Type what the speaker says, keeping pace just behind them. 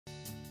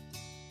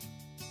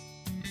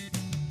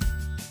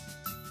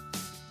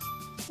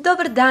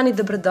Dobar dan i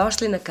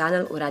dobrodošli na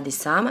kanal Uradi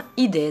sama,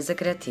 ideje za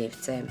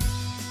kreativce.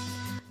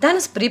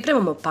 Danas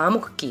pripremamo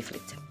pamuk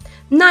kiflice,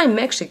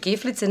 najmekše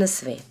kiflice na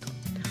svetu.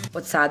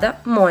 Od sada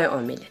moje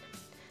omiljene.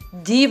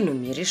 Divno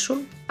mirišu,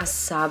 a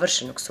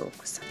savršenog su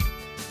ukusa.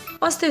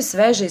 Ostaju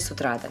sveže i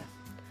sutradan.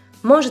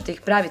 Možete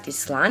ih praviti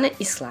slane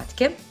i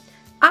slatke,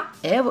 a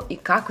evo i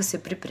kako se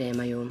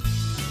pripremaju.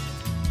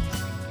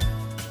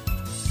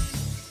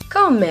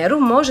 Kao meru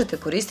možete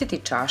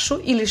koristiti čašu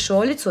ili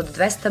šoljicu od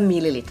 200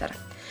 ml.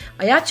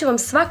 A ja ću vam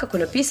svakako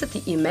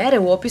napisati i mere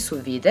u opisu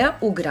videa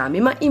u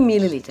gramima i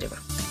mililitrima.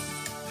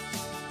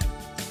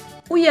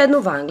 U jednu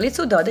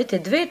vanglicu dodajte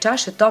 2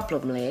 čaše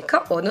toplog mlijeka,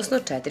 odnosno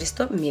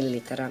 400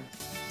 ml.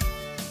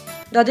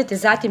 Dodajte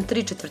zatim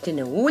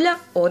 3/4 ulja,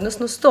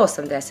 odnosno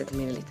 180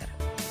 ml.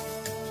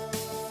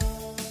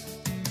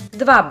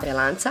 2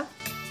 brelanca,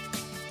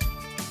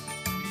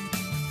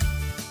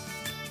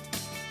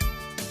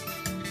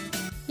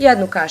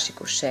 1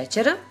 kašiku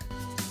šećera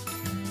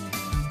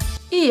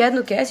i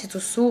 1 kesicu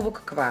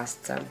suvog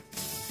kvasca.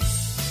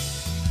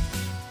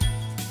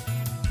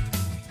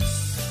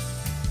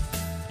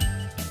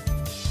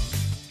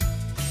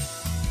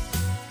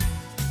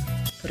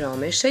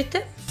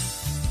 Promešajte.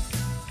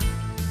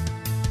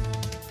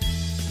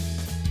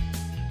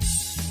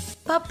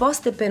 Pa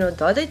postepeno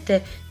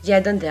dodajte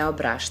 1 deo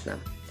brašna.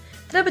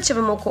 Treba će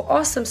vam oko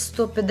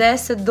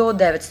 850 do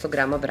 900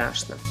 grama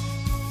brašna.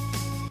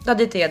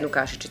 Dodajte 1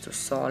 kašičicu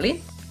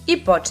soli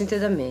i počnite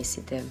da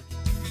mesite.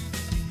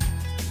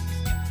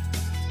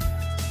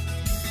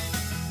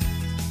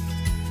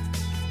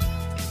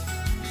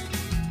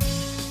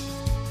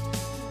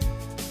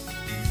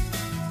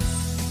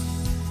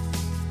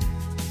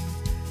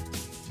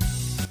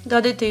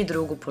 Dodajte i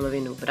drugu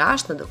polovinu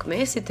brašna dok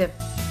mesite.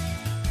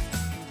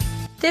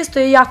 Testo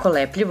je jako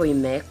lepljivo i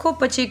meko,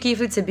 pa će i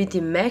kiflice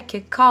biti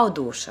meke kao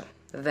duša,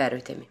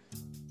 verujte mi.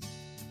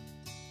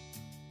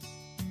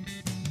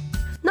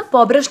 Na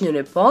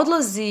pobrašnjenoj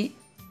podlozi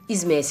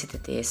izmesite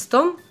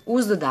testo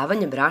uz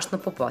dodavanje brašna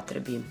po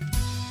potrebi.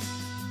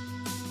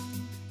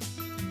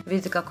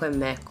 Vidite kako je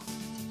meko.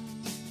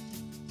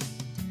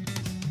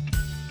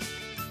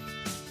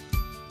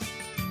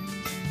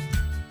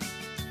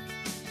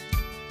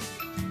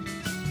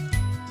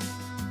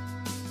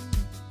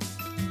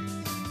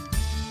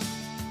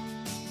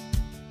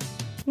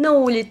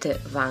 Nauljite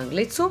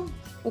vanglicu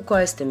u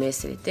kojoj ste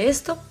mesili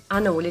testo, a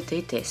nauljite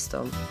i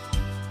testo.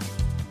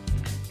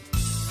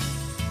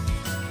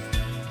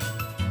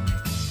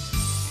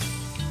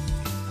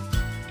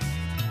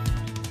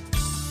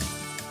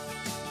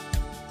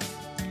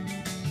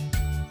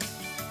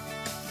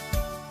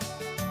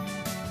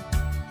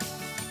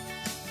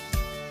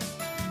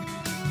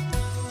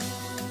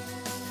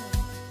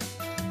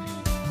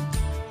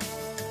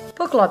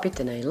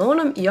 Poklopite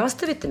najlonom i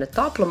ostavite na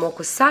toplom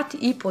oko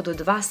 1,5 do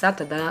 2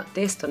 sata da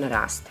testo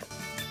naraste.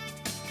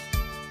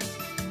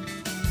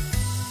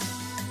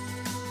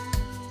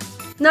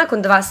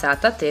 Nakon 2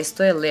 sata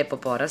testo je lepo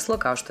poraslo,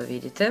 kao što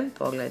vidite.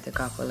 Pogledajte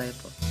kako je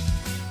lepo.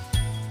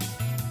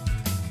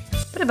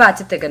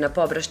 Prebacite ga na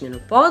pobrašnjenu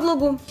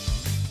podlogu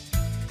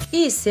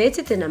i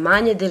isecite na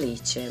manje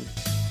deliće.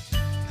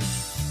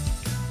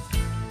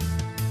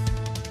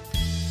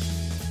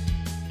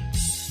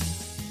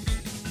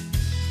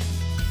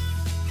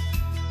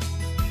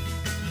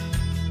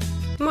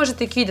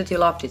 Možete kidati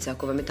loptice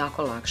ako vam je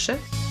tako lakše.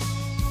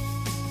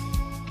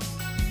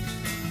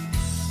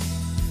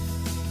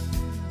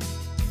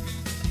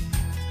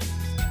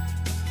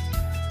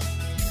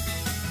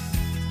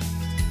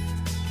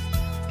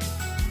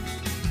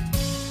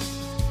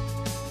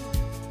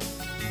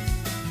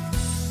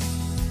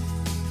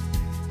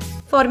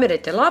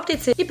 Formirajte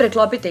loptice i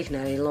preklopite ih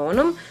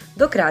najlonom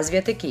dok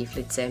razvijate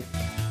kiflice.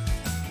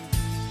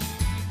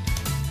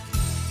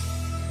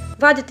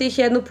 Vadite ih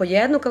jednu po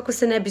jednu kako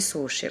se ne bi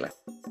sušile.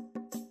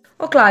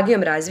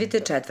 Oklagijom razvijte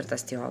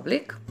četvrtasti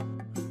oblik.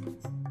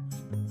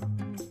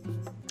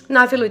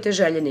 Nafilujte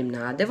željenim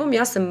nadevom,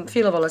 ja sam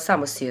filovala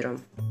samo sirom.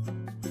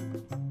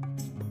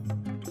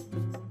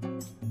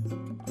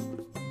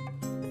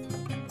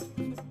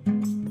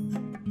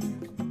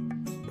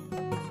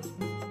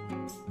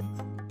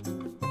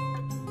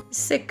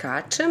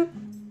 Sekačem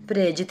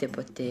pređite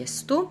po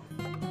testu.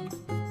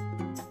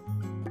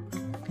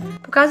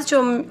 Pokazat ću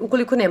vam,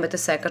 ukoliko nemate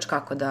sekač,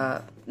 kako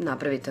da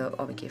napravite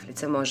ove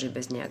kiflice, može i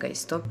bez njega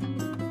isto.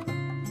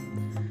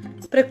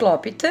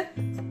 Preklopite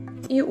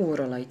i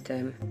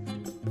urolajte.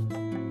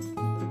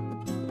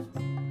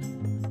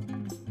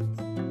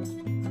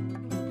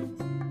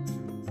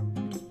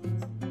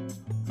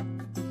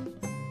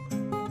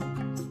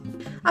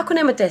 Ako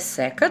nemate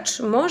sekač,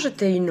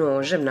 možete i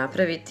nožem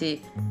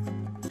napraviti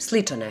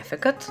sličan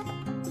efekat.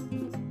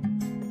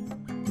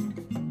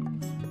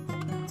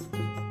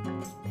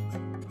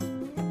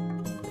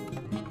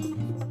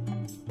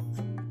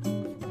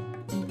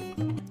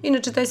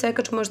 Inače, taj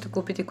sekač možete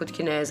kupiti kod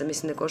Kineza,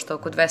 mislim da košta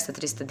oko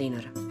 200-300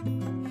 dinara.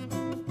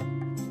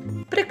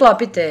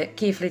 Preklopite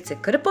kiflice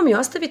krpom i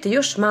ostavite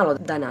još malo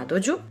da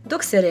nadođu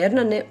dok se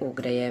rerna ne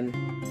ugreje.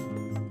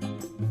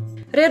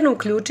 Rernu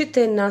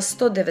uključite na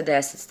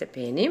 190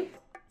 stepeni.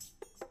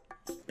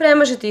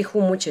 Premažite ih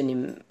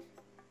umućenim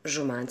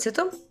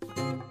žumancetom.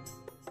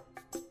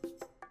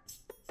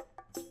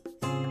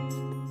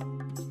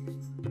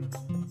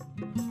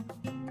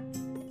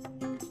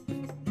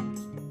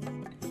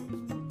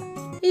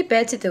 I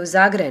pecite u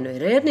zagrejanoj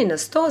rerni na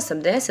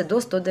 180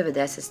 do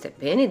 190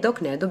 stepeni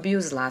dok ne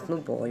dobiju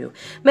zlatnu boju.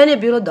 Meni je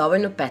bilo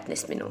dovoljno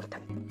 15 minuta.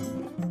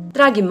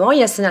 Dragi moji,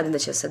 ja se nadam da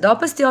će vam se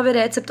dopasti ovaj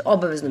recept,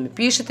 obavezno mi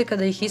pišite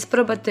kada ih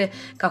isprobate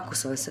kako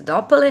su vam se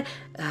dopale.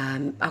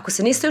 Ako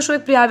se niste još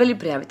uvijek prijavili,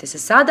 prijavite se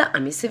sada, a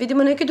mi se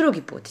vidimo neki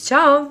drugi put.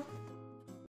 Ćao!